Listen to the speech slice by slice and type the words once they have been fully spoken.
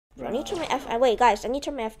I need to turn my wait, guys, I need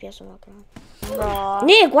to turn my FPS on. Bro.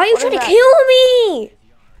 Nick, why are you trying to kill me?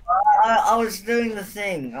 I was doing the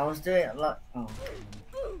thing. I was doing it like. Oh.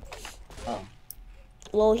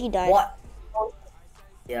 Lol, he died. What?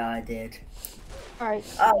 Yeah, I did. Alright.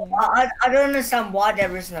 I don't understand why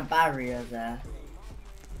there isn't a barrier there.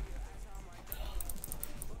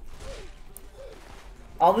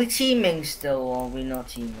 Are we teaming still, or are we not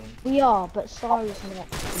teaming? We are, but Starry's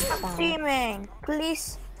not. Teaming,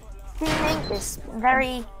 please. Teaming is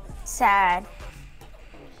very sad.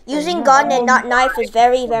 Using gun and not knife is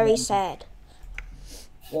very, very sad.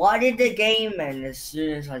 Why did the game end as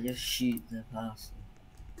soon as I just shoot the person?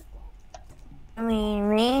 I mean,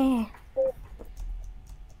 me.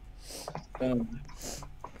 Ben,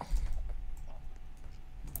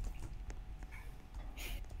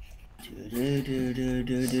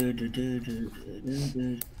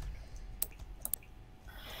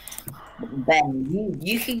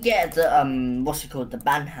 you could get the what's it called, the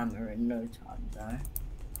banhammer in no time though.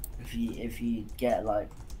 If you get like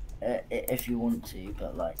if you want to,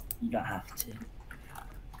 but like you don't have to.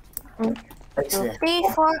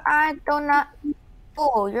 Before I do not.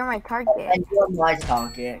 Oh, you're my target. And you're my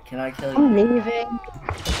target. Can I kill you? I'm leaving.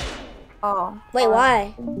 Oh. Wait,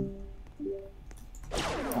 why?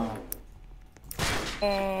 Oh.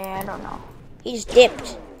 I don't know. He's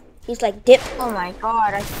dipped. He's like dip. Oh my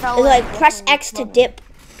god, I fell. It's like press X to dip.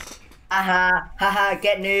 Haha,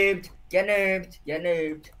 get noobed. Get noobed. Get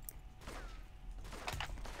noobed.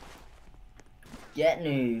 Get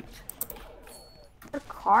noobed. The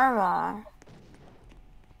karma.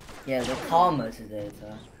 Yeah, the karma's there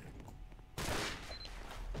though.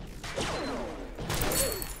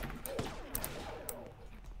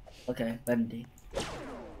 Okay, Bendy.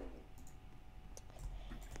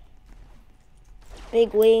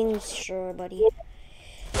 Big wings, sure, buddy.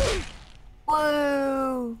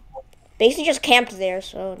 Whoa. Basically just camped there,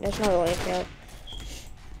 so there's no really a kill.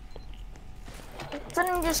 It's not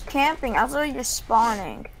even just camping. I was literally just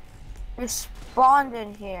spawning. You spawned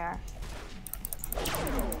in here.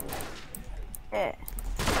 Shit.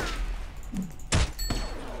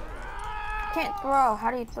 Can't throw.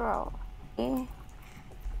 How do you throw? E?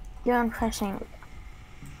 You're on pressing.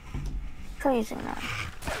 Try using that.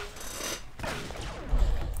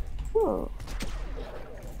 Ooh.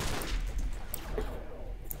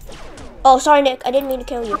 Oh, sorry, Nick. I didn't mean to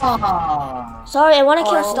kill you. Aww. Sorry, I want to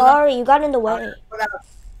kill Starry. You got in the way.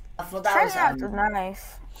 I thought that Try was not the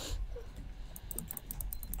knife.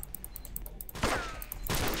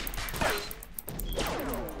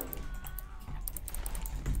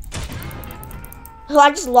 So I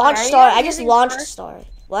just launched Starry. I just launched Starry.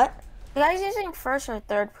 What? You guys using first or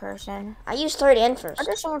third person? I used third and first. Or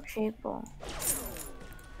just more people?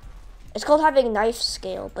 It's called having knife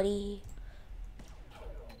scale, buddy.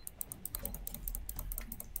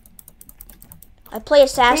 I play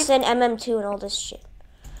Assassin, MM2, and all this shit.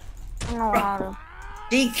 I don't know how to.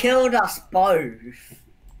 He killed us both.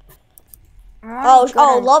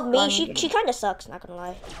 Oh, love me. She kind of sucks. Not gonna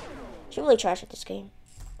lie. She really trash at this game.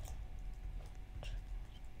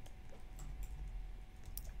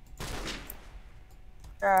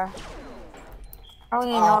 I don't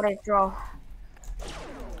even know how to throw.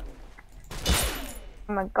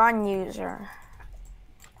 I'm a gun user.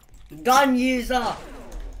 Gun user.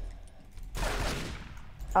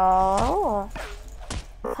 Oh.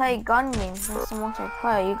 Play gun games. That's the most I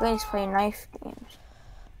play. You guys play knife games.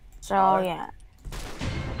 So yeah.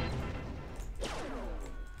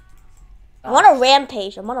 I'm on a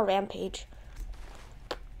rampage. I'm on a rampage.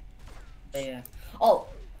 Yeah. Oh.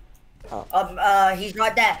 He's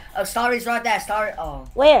right there. Starry's right there. Starry. Oh.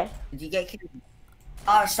 Where? Did you get killed?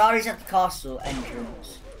 Starry's at the castle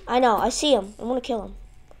entrance. I know. I see him. I'm gonna kill him.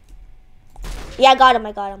 Yeah, I got him.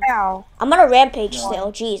 I got him. Ow. I'm on a rampage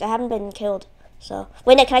still. Jeez, I haven't been killed. So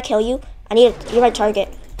wait, Nick, can I kill you? I need it. You're my target.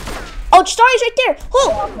 Oh, Starry's right there.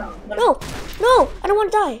 Oh no, I don't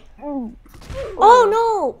want to die. Oh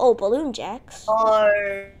no. Oh, balloon jacks. Oh.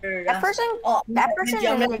 That person. That person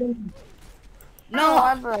is like.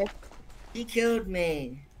 No. He killed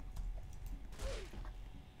me.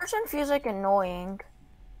 Person feels like annoying.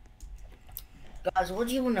 Guys, what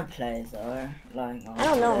do you want to play though? Like, I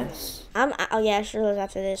don't know. This? Oh yeah, sure.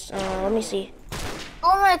 After this, let me see.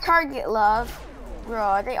 Oh my target, love. Bro,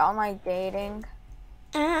 are they all my dating?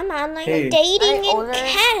 I'm on like Hey. dating Are and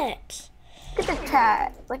they cat. Look at the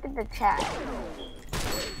chat. Look at the chat.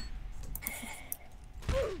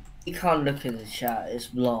 You can't look at the chat. It's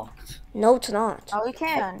blocked. No, it's not. Oh, we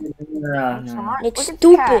can. No. Nick's Look at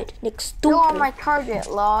the chat. stupid. Nick's You're on stupid. my target,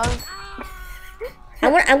 love.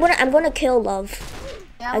 I'm gonna kill Love.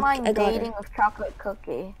 Yeah, I'm I got her. dating with chocolate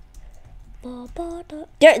cookie.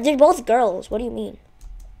 They're both girls. What do you mean?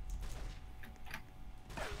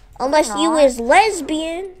 Unless you is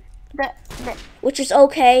lesbian, which is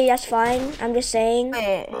okay. That's fine. I'm just saying.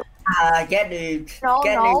 Wait. Get dude. No,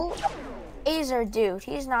 Get no. He's a dude.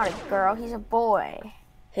 He's not a girl. He's a boy.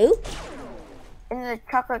 Who? In the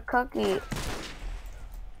chocolate cookie.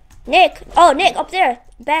 Nick. Oh, Nick up there.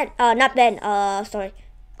 Ben. Not Ben. Sorry.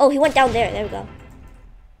 Oh, he went down there. There we go.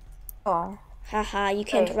 Oh. Haha, you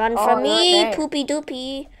can't Wait, run oh, from me, you're there. poopy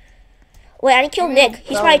doopy. Wait, I need to kill Nick.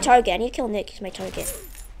 He's my target. I need to kill Nick. He's my target.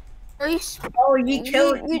 Oh, you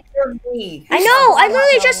killed me. I know. I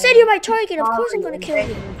literally just said you're my target. Of course I'm gonna kill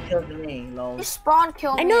you. You killed me, lol. You spawn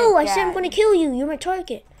killed me. I know. I said I'm again. gonna kill you. You're my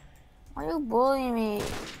target. Why you bullying me?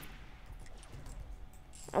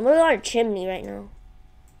 I'm literally on a chimney right now.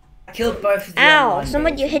 I killed both of them. Ow!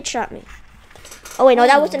 Somebody headshot me. Oh wait, no,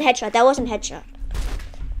 that wasn't headshot. That wasn't headshot.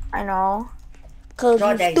 I know. Cause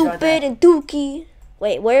Right you there, stupid right there. and dookie.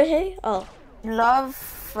 Wait, where is he? Oh. Love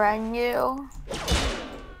friend you.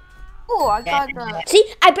 Oh, I got the. See,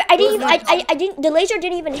 I didn't even, I didn't, the laser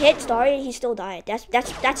didn't even hit Starry and he still died. That's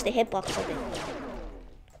the hitbox of it.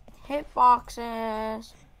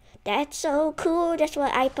 Hitboxes. That's so cool. That's why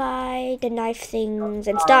I buy the knife things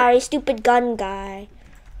and Starry, stupid gun guy.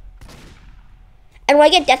 And when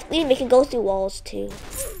I get death bleed, we can go through walls too.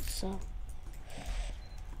 So.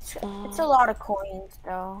 It's a lot of coins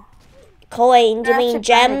though. Coins, you I have mean to play the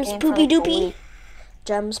gems, game for poopy like a doopy? week.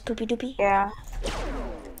 Gems, poopy doopy? Yeah.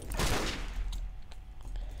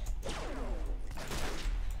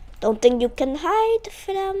 Don't think you can hide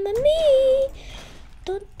from me.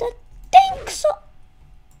 Don't think so.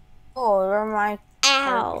 Oh, you're my.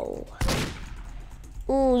 Ow.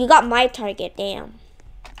 Ooh, you got my target, damn.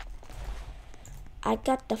 I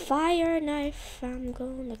got the fire knife, I'm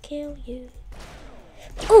gonna kill you.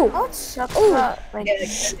 Ooh, What sucks Ooh. about like Kill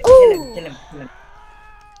him, Ooh. kill him, kill him.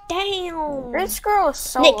 damn. this girl is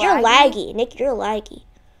so Nick, you're laggy. laggy. Nick, you're laggy.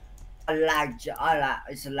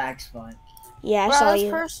 It's a lag spike. Yeah, I Bro, saw this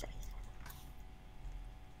you. person.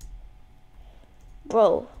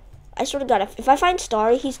 Bro, I swear to God, if I find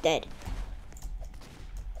Starry, he's dead.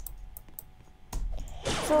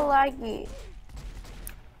 So laggy.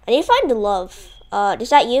 I need to find the love. Is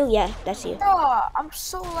that you? Yeah, that's you. Bro, I'm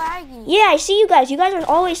so laggy. Yeah, I see you guys. You guys are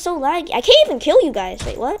always so laggy. I can't even kill you guys.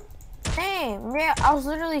 Wait, what? Same. Yeah, I was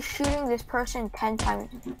literally shooting this person 10 times.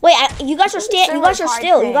 Wait, you guys are server You guys are is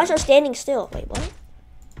still. You hard guys are standing still. Wait, what?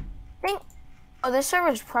 Oh, this server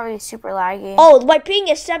is probably super laggy. Oh, my ping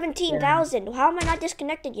is 17,000. How am I not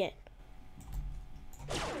disconnected yet?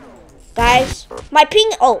 Guys, my ping.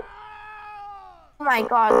 Oh my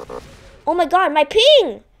god. Oh my God, my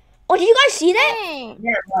ping. Oh, did you guys see that? Dang.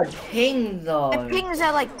 Yeah, my ping though. My ping is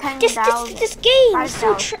at like This 10,000. this game is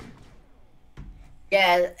so. 5,000.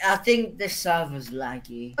 Yeah, I think this server's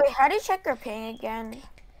laggy. Wait, how do you check your ping again?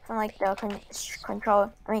 From like the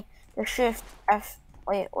control. I mean, the shift F.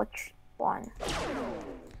 Wait, which one?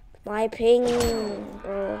 My ping,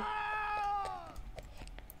 bro.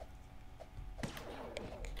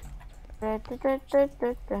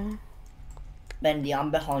 Bendy,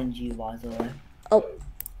 I'm behind you, by the way. Oh.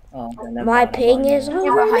 Oh, okay, never My mind, I'm ping behind is you.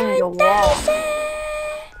 You're behind the wall.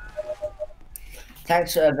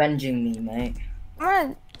 Thanks for avenging me, mate.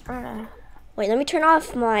 I'm gonna. Wait, let me turn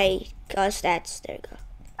off my stats. There you go.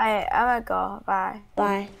 I'm gonna go. Bye.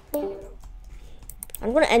 Bye.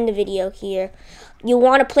 I'm gonna end the video here. You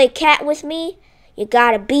wanna play cat with me? You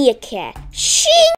gotta be a cat. Shing!